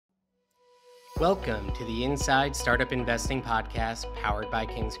Welcome to the Inside Startup Investing Podcast powered by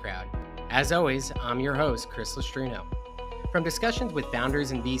Kingscrowd. As always, I'm your host, Chris Lustrino. From discussions with founders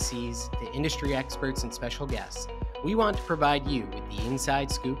and VCs to industry experts and special guests, we want to provide you with the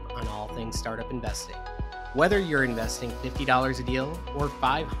inside scoop on all things startup investing. Whether you're investing $50 a deal or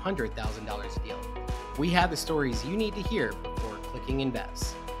 $500,000 a deal, we have the stories you need to hear before clicking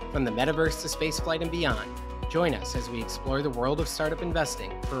invest. From the metaverse to spaceflight and beyond, join us as we explore the world of startup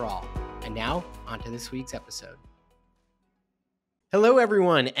investing for all. And now, on to this week's episode. Hello,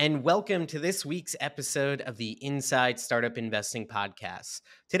 everyone, and welcome to this week's episode of the Inside Startup Investing Podcast.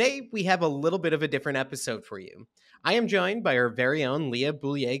 Today, we have a little bit of a different episode for you. I am joined by our very own Lea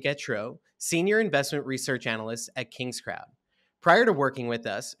Bouhelier-Gautreau, Senior Investment Research Analyst at Kingscrowd. Prior to working with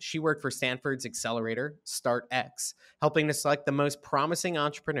us, she worked for Stanford's accelerator, StartX, helping to select the most promising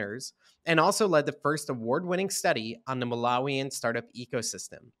entrepreneurs, and also led the first award-winning study on the Malawian startup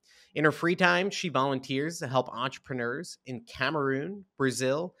ecosystem. In her free time, she volunteers to help entrepreneurs in Cameroon,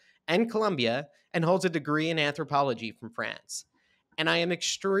 Brazil, and Colombia, and holds a degree in anthropology from France. And I am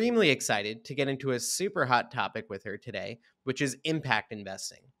extremely excited to get into a super hot topic with her today, which is impact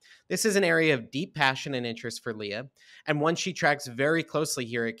investing. This is an area of deep passion and interest for Lea, and one she tracks very closely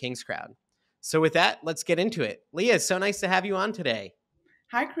here at Kingscrowd. So with that, let's get into it. Lea, it's so nice to have you on today.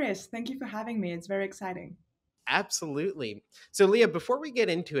 Hi, Chris. Thank you for having me. It's very exciting. Absolutely. So, Lea, before we get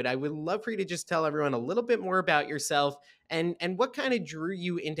into it, I would love for you to just tell everyone a little bit more about yourself and what kind of drew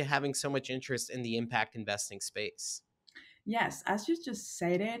you into having so much interest in the impact investing space. Yes, as you just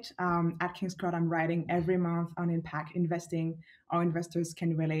said it, at Kingscrowd, I'm writing every month on impact investing. Our investors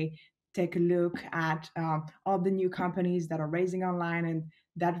can really take a look at all the new companies that are raising online and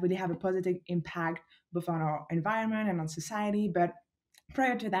that really have a positive impact both on our environment and on society. But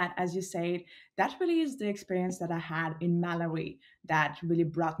prior to that, as you said, that really is the experience that I had in Malawi that really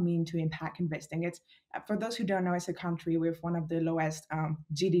brought me into impact investing. It's for those who don't know, it's a country with one of the lowest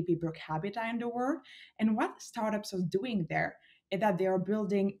GDP per capita in the world. And what startups are doing there is that they are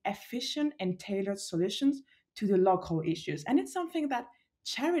building efficient and tailored solutions to the local issues. And it's something that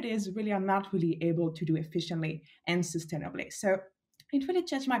charities really are not really able to do efficiently and sustainably. So it really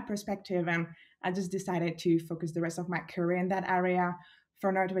changed my perspective, and I just decided to focus the rest of my career in that area.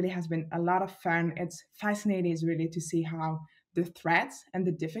 For now, it really has been a lot of fun. It's fascinating, is really to see how the threats and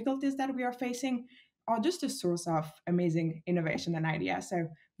the difficulties that we are facing are just a source of amazing innovation and ideas. So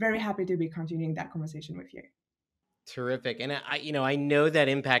very happy to be continuing that conversation with you. Terrific. And I know that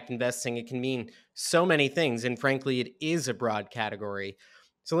impact investing, it can mean so many things. And frankly, it is a broad category.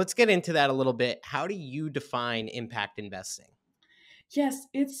 So let's get into that a little bit. How do you define impact investing? Yes,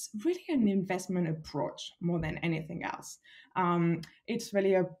 it's really an investment approach more than anything else. It's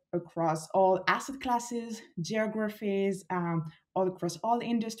really across all asset classes, geographies, all across all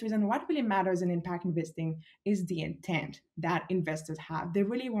industries. And what really matters in impact investing is the intent that investors have. They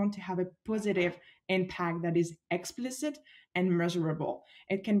really want to have a positive impact that is explicit and measurable.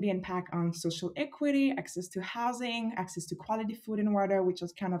 It can be impact on social equity, access to housing, access to quality food and water, which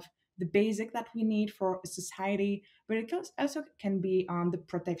is kind of the basic that we need for a society, but it also can be on the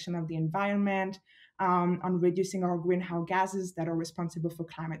protection of the environment, on reducing our greenhouse gases that are responsible for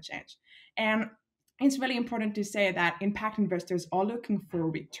climate change. And it's really important to say that impact investors are looking for a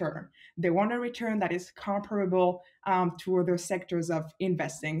return. They want a return that is comparable to other sectors of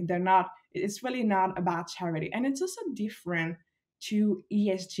investing. It's really not about charity. And it's also different to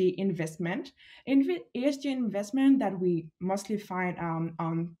ESG investment. ESG investment that we mostly find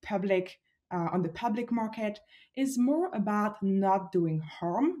on the public market is more about not doing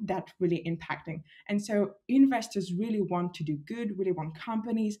harm that really impacting. And so investors really want to do good, really want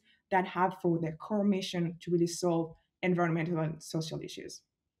companies that have for their core mission to really solve environmental and social issues.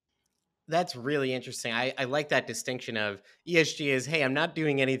 That's really interesting. I like that distinction of ESG is, hey, I'm not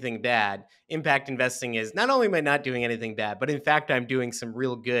doing anything bad. Impact investing is not only am I not doing anything bad, but in fact, I'm doing some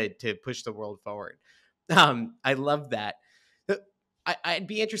real good to push the world forward. I love that. I'd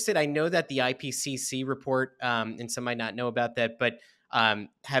be interested. I know that the IPCC report, and some might not know about that, but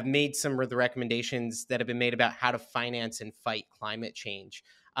have made some of the recommendations that have been made about how to finance and fight climate change.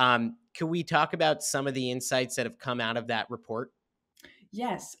 Can we talk about some of the insights that have come out of that report?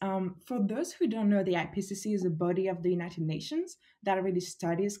 Yes, for those who don't know, the IPCC is a body of the United Nations that really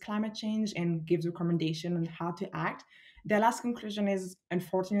studies climate change and gives recommendation on how to act. The last conclusion is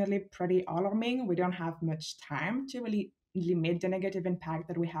unfortunately pretty alarming. We don't have much time to really limit the negative impact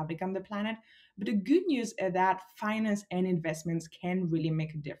that we have on the planet. But the good news is that finance and investments can really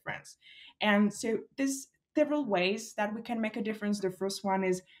make a difference. And so this several ways that we can make a difference. The first one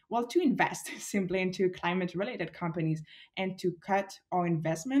is, well, to invest simply into climate related companies and to cut our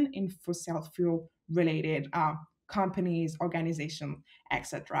investment in fossil fuel related companies, organizations,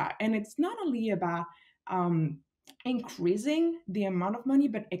 etc. And it's not only about um, increasing the amount of money,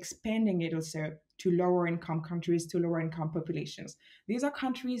 but expanding it also to lower income countries, to lower income populations. These are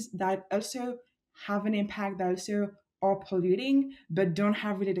countries that also have an impact, that also are polluting, but don't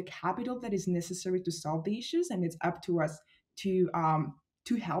have really the capital that is necessary to solve the issues. And it's up to us to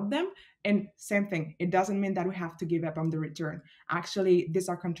help them. And same thing, it doesn't mean that we have to give up on the return. Actually, these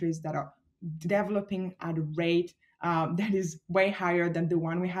are countries that are developing at a rate that is way higher than the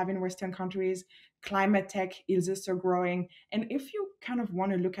one we have in Western countries. Climate tech is also growing. And if you kind of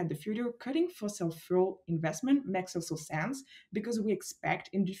want to look at the future, cutting fossil fuel investment makes also sense because we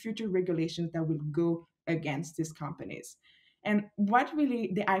expect in the future regulations that will go against these companies. And what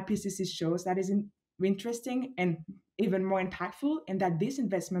really the IPCC shows that is interesting and even more impactful, and that this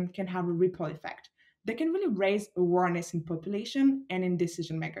investment can have a ripple effect. They can really raise awareness in population and in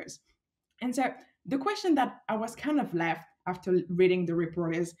decision makers. And so the question that I was kind of left after reading the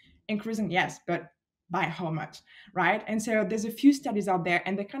report is increasing, yes, but by how much, right? And so there's a few studies out there,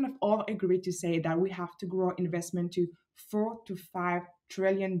 and they kind of all agree to say that we have to grow investment to $4 to $5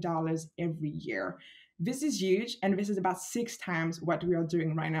 trillion every year. This is huge, and this is about 6 times what we are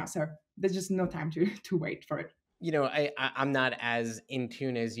doing right now. So there's just no time to wait for it. I'm not as in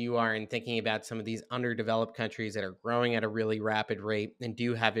tune as you are in thinking about some of these underdeveloped countries that are growing at a really rapid rate and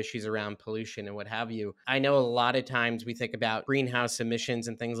do have issues around pollution and what have you. I know a lot of times we think about greenhouse emissions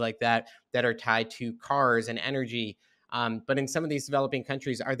and things like that that are tied to cars and energy. But in some of these developing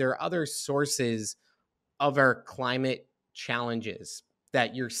countries, are there other sources of our climate challenges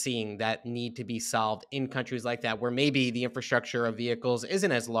that you're seeing that need to be solved in countries like that, where maybe the infrastructure of vehicles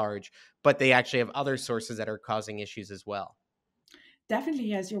isn't as large, but they actually have other sources that are causing issues as well?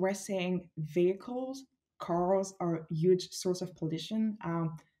 Definitely, as you were saying, vehicles, cars are a huge source of pollution.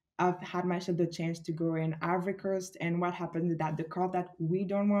 I've had myself the chance to go in Ivory Coast, and what happens is that the car that we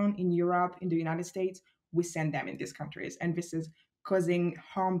don't want in Europe, in the United States, we send them in these countries, and this is causing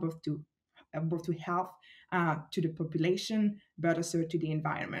harm both to health, to the population, but also to the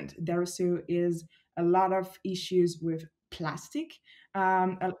environment. There also is a lot of issues with plastic.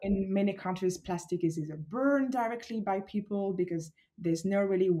 In many countries, plastic is either burned directly by people because there's no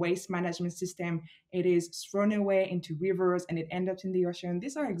really waste management system. It is thrown away into rivers and it ends up in the ocean.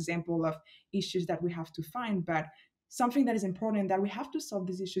 These are examples of issues that we have to find, but something that is important that we have to solve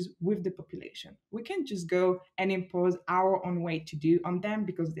these issues with the population. We can't just go and impose our own way to do on them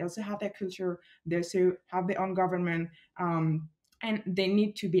because they also have their culture, they also have their own government, and they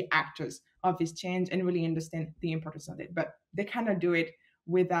need to be actors of this change and really understand the importance of it. But they cannot do it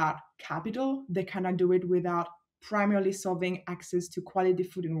without capital. They cannot do it without primarily solving access to quality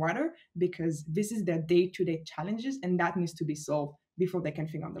food and water because this is their day-to-day challenges and that needs to be solved before they can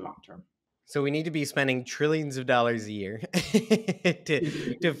think on the long term. So we need to be spending trillions of dollars a year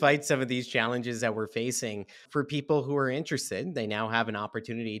to fight some of these challenges that we're facing. For people who are interested, they now have an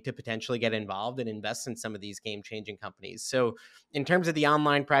opportunity to potentially get involved and invest in some of these game-changing companies. So in terms of the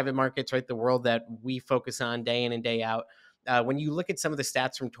online private markets, right, the world that we focus on day in and day out, when you look at some of the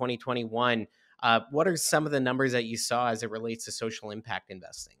stats from 2021, what are some of the numbers that you saw as it relates to social impact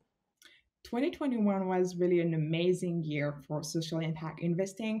investing? 2021 was really an amazing year for social impact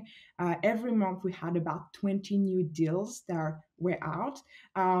investing. Every month we had about 20 new deals that were out.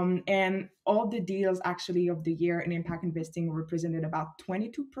 And all the deals actually of the year in impact investing represented about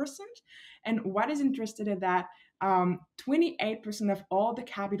 22%. And what is interesting is that 28% of all the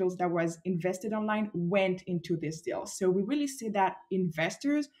capitals that was invested online went into this deal. So we really see that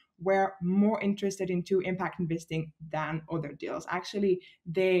investors were more interested into impact investing than other deals. Actually,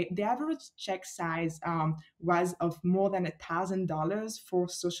 the average check size was of more than $1,000 for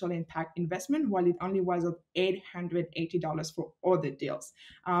social impact investment, while it only was of $880 for other deals.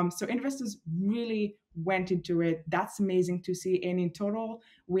 So investors really went into it. That's amazing to see. And in total,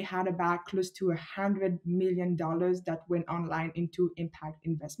 we had about close to $100 million that went online into impact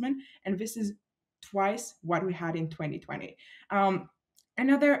investment, and this is twice what we had in 2020.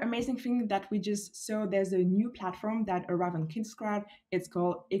 Another amazing thing that we just saw, there's a new platform that arrived on Kingscrowd. It's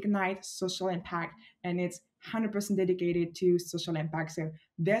called Ignite Social Impact, and it's 100% dedicated to social impact. So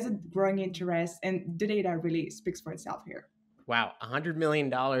there's a growing interest, and the data really speaks for itself here. Wow, $100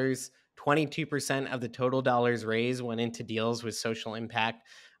 million, 22% of the total dollars raised went into deals with social impact.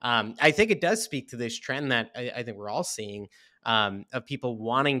 I think it does speak to this trend that I think we're all seeing, of people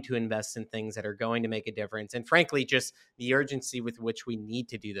wanting to invest in things that are going to make a difference. And frankly, just the urgency with which we need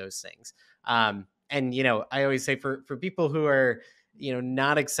to do those things. And I always say for people who are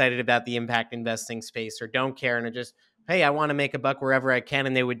not excited about the impact investing space or don't care and are just, hey, I want to make a buck wherever I can,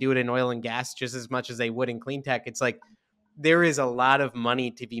 and they would do it in oil and gas just as much as they would in clean tech. It's like there is a lot of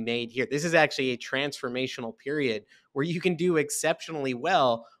money to be made here. This is actually a transformational period where you can do exceptionally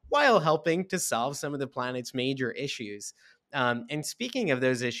well while helping to solve some of the planet's major issues. And speaking of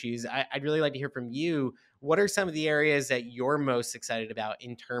those issues, I'd really like to hear from you. What are some of the areas that you're most excited about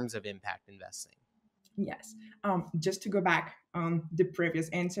in terms of impact investing? Yes. Just to go back on the previous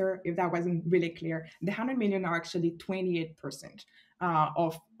answer, if that wasn't really clear, the 100 million are actually 28%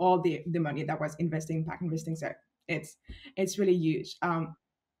 of all the money that was investing in impact investing. So it's it's really huge.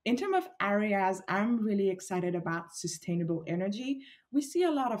 In terms of areas, I'm really excited about sustainable energy. We see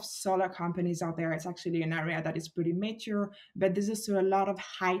a lot of solar companies out there. It's actually an area that is pretty mature, but there's also a lot of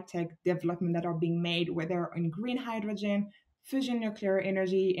high tech development that are being made, whether in green hydrogen, fusion nuclear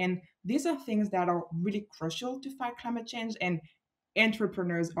energy, and these are things that are really crucial to fight climate change, and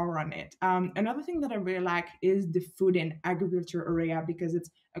entrepreneurs are on it. Another thing that I really like is the food and agriculture area because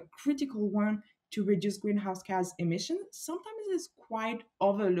it's a critical one to reduce greenhouse gas emissions. Sometimes it's quite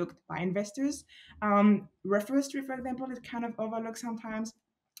overlooked by investors. Reforestry, for example, is kind of overlooked sometimes,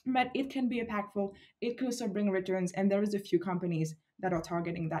 but it can be impactful. It could also bring returns, and there is a few companies that are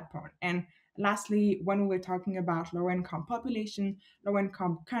targeting that point. And lastly, when we're talking about low income population, low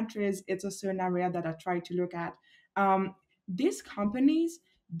income countries, it's also an area that I try to look at. These companies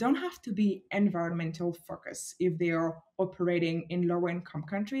don't have to be environmental focused if they are operating in lower income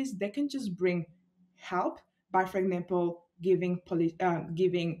countries. They can just bring help by, for example, giving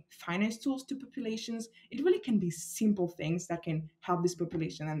finance tools to populations. It really can be simple things that can help this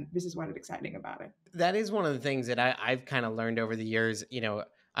population, and this is what is exciting about it. That is one of the things that I've kind of learned over the years.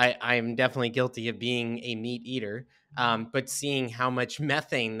 I'm definitely guilty of being a meat eater, but seeing how much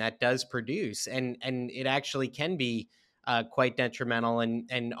methane that does produce, and it actually can be quite detrimental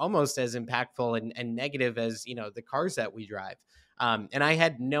and almost as impactful and negative as the cars that we drive. And I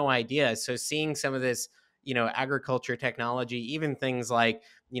had no idea. So seeing some of this, agriculture technology, even things like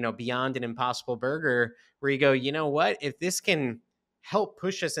Beyond an Impossible Burger, where you go, you know what, if this can help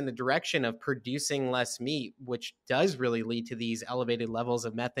push us in the direction of producing less meat, which does really lead to these elevated levels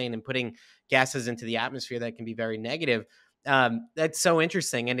of methane and putting gases into the atmosphere that can be very negative. That's so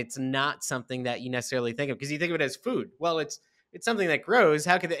interesting, and it's not something that you necessarily think of because you think of it as food. Well, it's something that grows.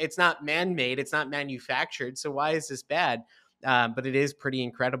 How could it's not man-made? It's not manufactured. So why is this bad? But it is pretty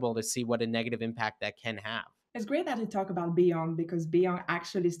incredible to see what a negative impact that can have. It's great that you talk about Beyond because Beyond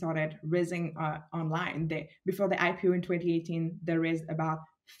actually started raising online. Before the IPO in 2018, they raised about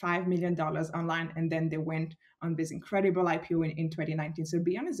 $5 million online, and then they went on this incredible IPO in 2019. So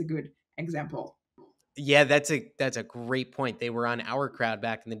Beyond is a good example. Yeah, that's a great point. They were on our crowd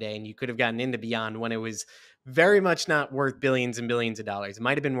back in the day, and you could have gotten into Beyond when it was very much not worth billions and billions of dollars. It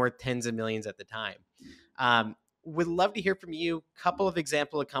might have been worth tens of millions at the time. Would love to hear from you. Couple of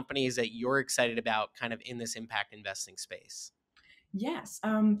example of companies that you're excited about, kind of in this impact investing space. Yes,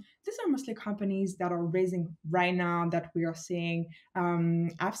 these are mostly companies that are raising right now that we are seeing.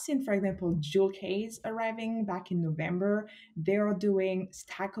 I've seen, for example, Jewel Case arriving back in November. They are doing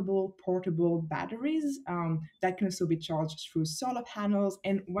stackable portable batteries that can also be charged through solar panels.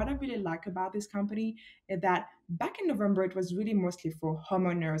 And what I really like about this company is that back in November, it was really mostly for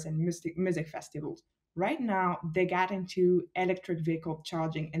homeowners and music festivals. Right now, they got into electric vehicle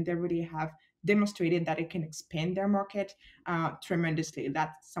charging, and they really have demonstrated that it can expand their market tremendously.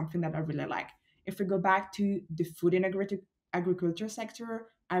 That's something that I really like. If we go back to the food and agriculture sector,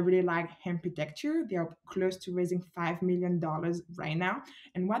 I really like Hempitecture. They are close to raising $5 million right now.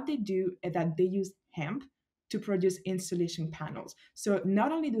 And what they do is that they use hemp to produce insulation panels. So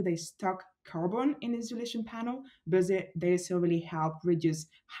not only do they stock carbon in insulation panel, but they also really help reduce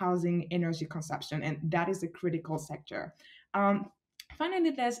housing energy consumption. And that is a critical sector. Um,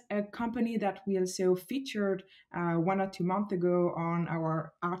 Finally, there's a company that we also featured 1 or 2 months ago on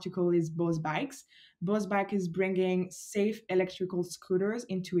our article is Bose Bikes. Bose Bike is bringing safe electrical scooters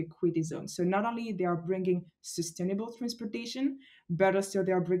into equity zones. So not only they are bringing sustainable transportation, but also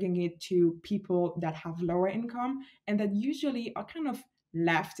they are bringing it to people that have lower income and that usually are kind of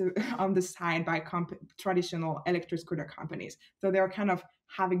left on the side by traditional electric scooter companies. So they are kind of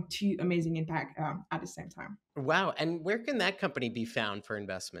having two amazing impact at the same time. Wow, and where can that company be found for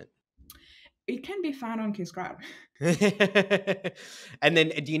investment? It can be found on King's Crowd. And then,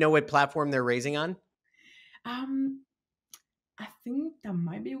 do you know what platform they're raising on? Um, I think that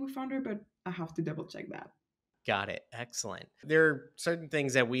might be a founder, but I have to double check that. Got it. Excellent. There are certain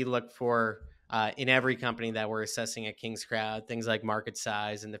things that we look for in every company that we're assessing at King's Crowd, things like market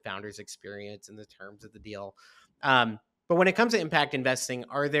size and the founder's experience and the terms of the deal. But when it comes to impact investing,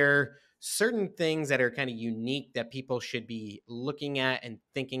 are there certain things that are kind of unique that people should be looking at and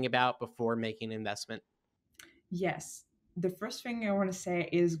thinking about before making an investment? Yes. The first thing I want to say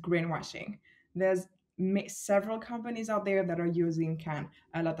is greenwashing. There's several companies out there that are using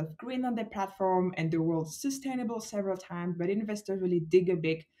a lot of green on their platform and the word sustainable several times, but investors really dig a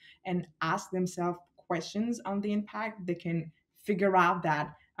bit and ask themselves questions on the impact. They can figure out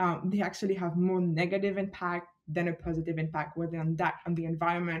that they actually have more negative impact than a positive impact, whether on that on the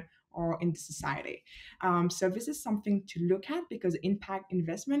environment or in the society. So this is something to look at because impact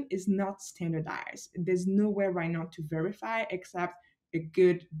investment is not standardized. There's nowhere right now to verify except a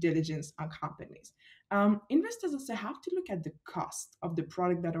good diligence on companies. Investors also have to look at the cost of the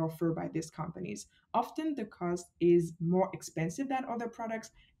product that are offered by these companies. Often the cost is more expensive than other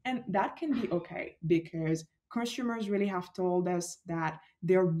products, and that can be okay because consumers really have told us that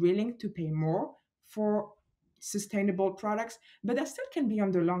they're willing to pay more for sustainable products, but that still can be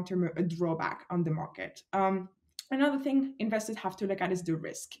on the long term a drawback on the market. Another thing investors have to look at is the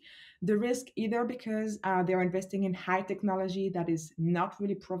risk. The risk either because they're investing in high technology that is not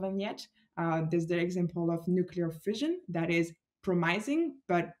really proven yet. There's the example of nuclear fusion that is promising,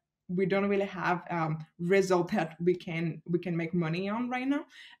 but we don't really have result that we can make money on right now.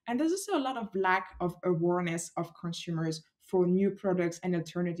 And there's also a lot of lack of awareness of consumers for new products and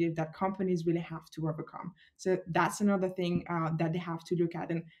alternatives that companies really have to overcome. So that's another thing that they have to look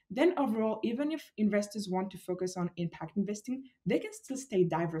at. And then overall, even if investors want to focus on impact investing, they can still stay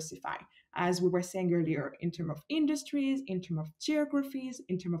diversified. As we were saying earlier, in terms of industries, in terms of geographies,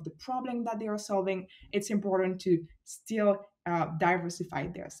 in terms of the problem that they are solving, it's important to still diversify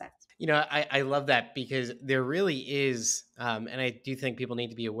their assets. I love that because there really is, and I do think people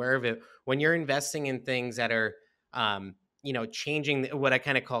need to be aware of it when you're investing in things that are, changing what I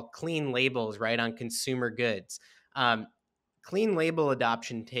kind of call clean labels, right, on consumer goods. Um, Clean label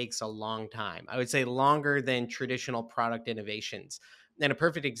adoption takes a long time. I would say longer than traditional product innovations. And a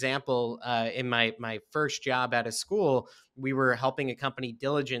perfect example, in my first job out of school, we were helping a company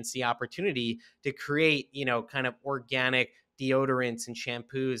diligence the opportunity to create, kind of organic deodorants and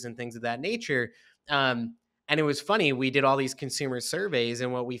shampoos and things of that nature. And it was funny, we did all these consumer surveys,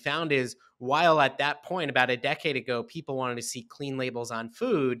 and what we found is while at that point, about a decade ago, people wanted to see clean labels on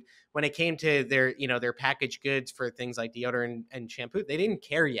food, when it came to their packaged goods for things like deodorant and shampoo, they didn't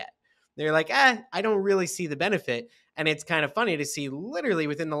care yet. They're like, I don't really see the benefit. And it's kind of funny to see literally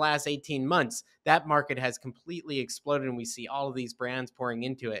within the last 18 months, that market has completely exploded and we see all of these brands pouring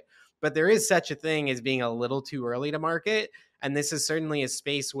into it. But there is such a thing as being a little too early to market. And this is certainly a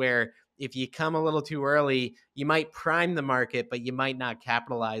space where if you come a little too early, you might prime the market, but you might not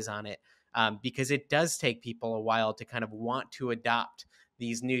capitalize on it, because it does take people a while to kind of want to adopt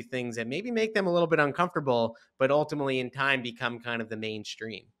these new things and maybe make them a little bit uncomfortable, but ultimately in time become kind of the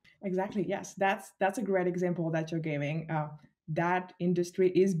mainstream. Exactly. Yes, that's a great example that you're giving. That industry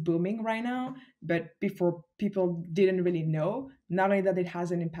is booming right now, but before people didn't really know not only that it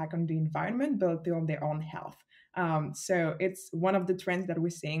has an impact on the environment, but on their own health. So it's one of the trends that we're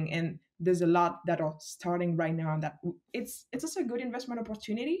seeing, and there's a lot that are starting right now. And that it's also a good investment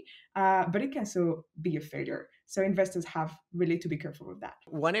opportunity, but it can also be a failure. So investors have really to be careful with that.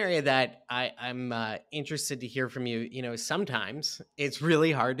 One area that I'm interested to hear from you, sometimes it's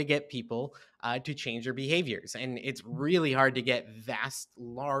really hard to get people to change their behaviors, and it's really hard to get vast,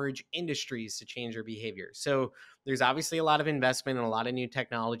 large industries to change their behavior. So there's obviously a lot of investment and a lot of new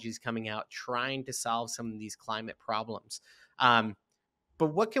technologies coming out trying to solve some of these climate problems. Um,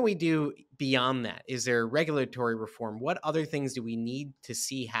 But what can we do beyond that? Is there regulatory reform? What other things do we need to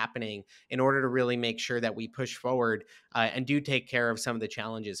see happening in order to really make sure that we push forward and do take care of some of the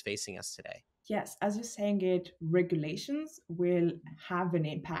challenges facing us today? Yes, as you're saying it, regulations will have an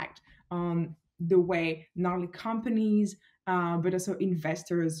impact on the way not only companies, but also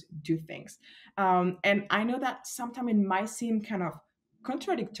investors do things. And I know that sometimes it might seem kind of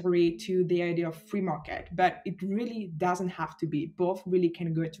contradictory to the idea of free market, but it really doesn't have to be. Both really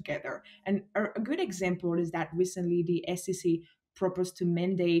can go together. And a good example is that recently the SEC proposed to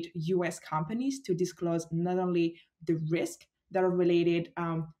mandate US companies to disclose not only the risk that are related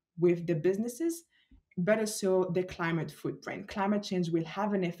with the businesses, but also the climate footprint. Climate change will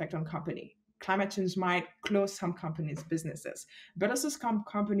have an effect on company. Climate change might close some companies' businesses, but also some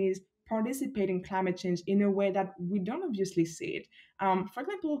companies participate in climate change in a way that we don't obviously see it. For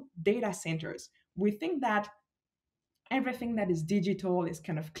example, data centers. We think that Everything that is digital is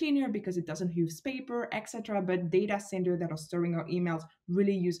kind of cleaner because it doesn't use paper, etc. But data centers that are storing our emails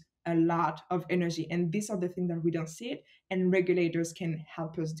really use a lot of energy. And these are the things that we don't see it, and regulators can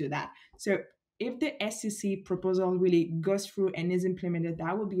help us do that. So if the SEC proposal really goes through and is implemented,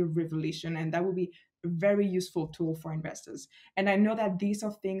 that will be a revolution, and that will be a very useful tool for investors. And I know that these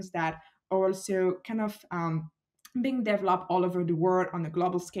are things that are also kind of being developed all over the world on a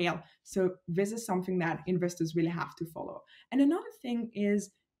global scale. So this is something that investors really have to follow. And another thing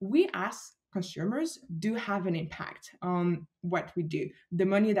is we as consumers do have an impact on what we do. The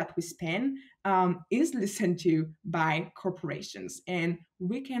money that we spend is listened to by corporations, and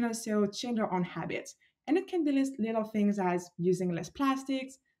we can also change our own habits. And it can be little things as using less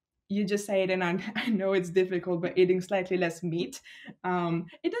plastics. You just say it, and I know it's difficult, but eating slightly less meat.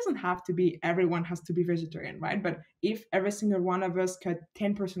 It doesn't have to be everyone has to be vegetarian, right? But if every single one of us cut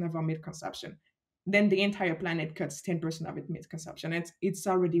 10% of our meat consumption, then the entire planet cuts 10% of its meat consumption. It's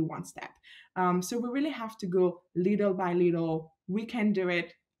already one step. So we really have to go little by little. We can do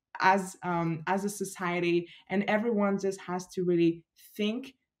it as a society, and everyone just has to really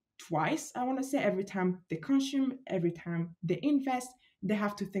think twice. I want to say every time they consume, every time they invest, they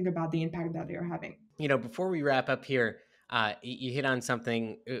have to think about the impact that they're having. Before we wrap up here, you hit on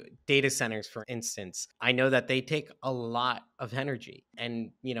something, data centers, for instance. I know that they take a lot of energy,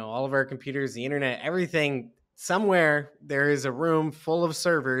 and, all of our computers, the internet, everything, somewhere there is a room full of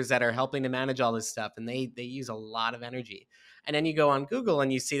servers that are helping to manage all this stuff, and they use a lot of energy. And then you go on Google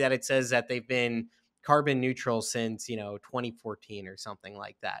and you see that it says that they've been carbon neutral since, 2014 or something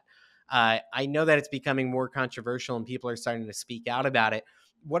like that. I know that it's becoming more controversial and people are starting to speak out about it.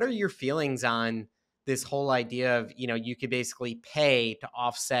 What are your feelings on this whole idea of, you could basically pay to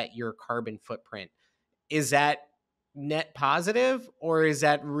offset your carbon footprint? Is that net positive, or is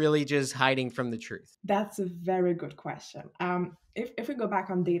that really just hiding from the truth? That's a very good question. If we go back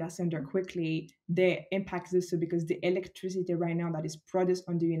on data center quickly, the impact is so because the electricity right now that is produced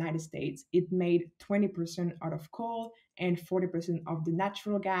on the United States, it made 20% out of coal and 40% of the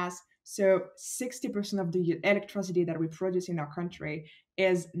natural gas. So 60% of the electricity that we produce in our country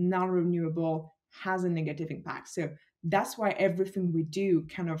is non-renewable, has a negative impact. So that's why everything we do,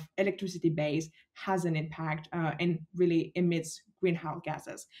 kind of electricity based, has an impact and really emits greenhouse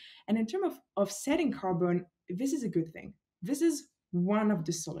gases. And in terms of offsetting carbon, this is a good thing. This is one of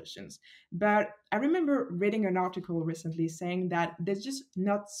the solutions. But I remember reading an article recently saying that there's just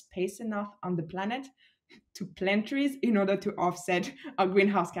not space enough on the planet to plant trees in order to offset a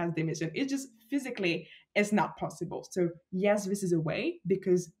greenhouse gas emission. It just physically is not possible. So yes, this is a way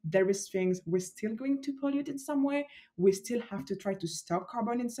because there is things we're still going to pollute in some way. We still have to try to stop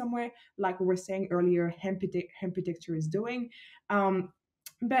carbon in some way, like we were saying earlier, hempitecture is doing.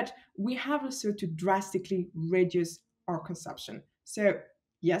 But we have also to drastically reduce our consumption. So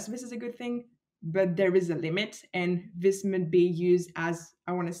yes, this is a good thing, but there is a limit, and this may be used as,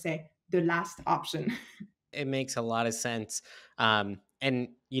 I want to say, the last option. It makes a lot of sense. And,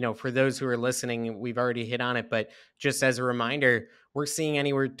 for those who are listening, we've already hit on it, but just as a reminder, we're seeing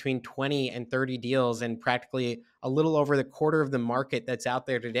anywhere between 20 and 30 deals, and practically a little over the quarter of the market that's out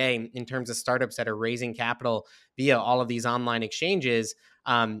there today in terms of startups that are raising capital via all of these online exchanges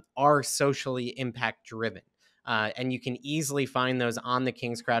are socially impact driven. And you can easily find those on the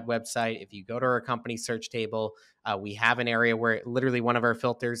King's Crowd website. If you go to our company search table, we have an area where literally one of our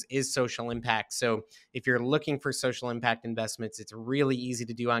filters is social impact. So if you're looking for social impact investments, it's really easy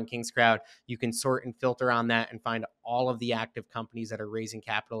to do on King's Crowd. You can sort and filter on that and find all of the active companies that are raising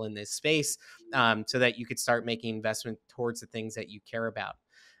capital in this space, so that you could start making investment towards the things that you care about.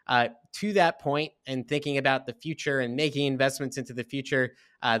 To that point, and thinking about the future and making investments into the future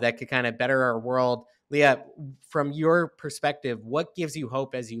that could kind of better our world, Lea, from your perspective, what gives you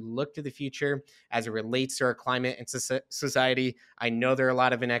hope as you look to the future as it relates to our climate and society? I know there are a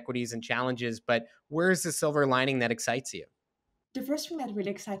lot of inequities and challenges, but where's the silver lining that excites you? The first thing that really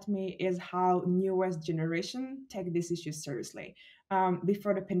excites me is how newest generation take this issue seriously.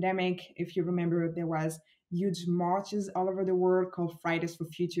 Before the pandemic, if you remember, there was huge marches all over the world called Fridays for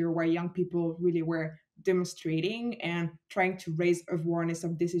Future, where young people really were demonstrating and trying to raise awareness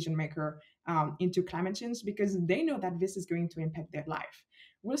of decision maker into climate change because they know that this is going to impact their life.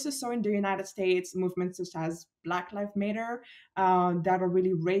 We also saw in the United States movements such as Black Lives Matter that are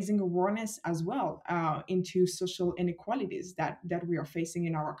really raising awareness as well into social inequalities that we are facing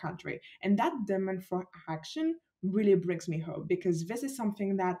in our country. And that demand for action really brings me hope because this is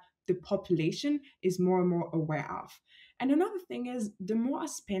something that the population is more and more aware of. And another thing is, the more I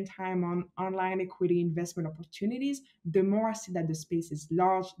spend time on online equity investment opportunities, the more I see that the space is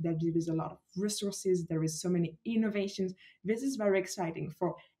large, that there is a lot of resources, there is so many innovations. This is very exciting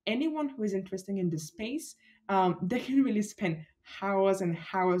for anyone who is interested in the space. They can really spend hours and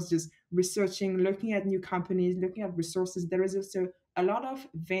hours just researching, looking at new companies, looking at resources. There is also a lot of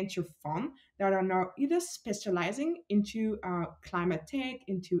venture funds that are now either specializing into climate tech,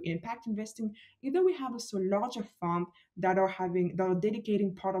 into impact investing. Either we have also larger funds that are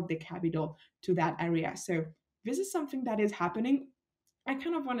dedicating part of the capital to that area. So this is something that is happening. I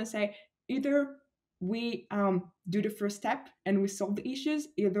kind of want to say, either we do the first step and we solve the issues,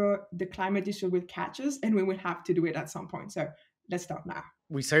 either the climate issue will catch us and we will have to do it at some point. So let's start now.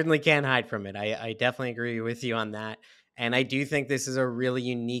 We certainly can't hide from it. I definitely agree with you on that. And I do think this is a really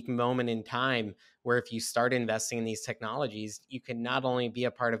unique moment in time where if you start investing in these technologies, you can not only be a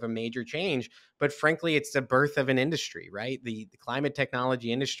part of a major change, but frankly, it's the birth of an industry, right? The climate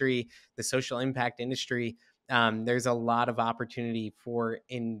technology industry, the social impact industry. There's a lot of opportunity for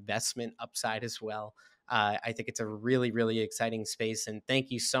investment upside as well. I think it's a really, really exciting space. And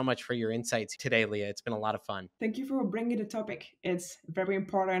thank you so much for your insights today, Lea. It's been a lot of fun. Thank you for bringing the topic. It's very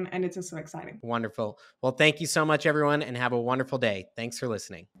important and it's also exciting. Wonderful. Well, thank you so much, everyone, and have a wonderful day. Thanks for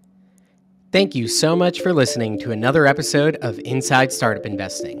listening. Thank you so much for listening to another episode of Inside Startup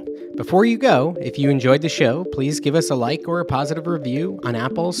Investing. Before you go, if you enjoyed the show, please give us a like or a positive review on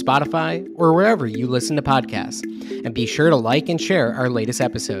Apple, Spotify, or wherever you listen to podcasts. And be sure to like and share our latest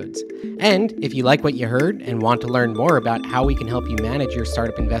episodes. And if you like what you heard and want to learn more about how we can help you manage your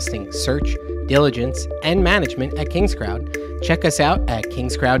startup investing search, diligence, and management at Kingscrowd, check us out at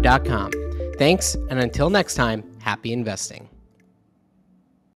kingscrowd.com. Thanks, and until next time, happy investing.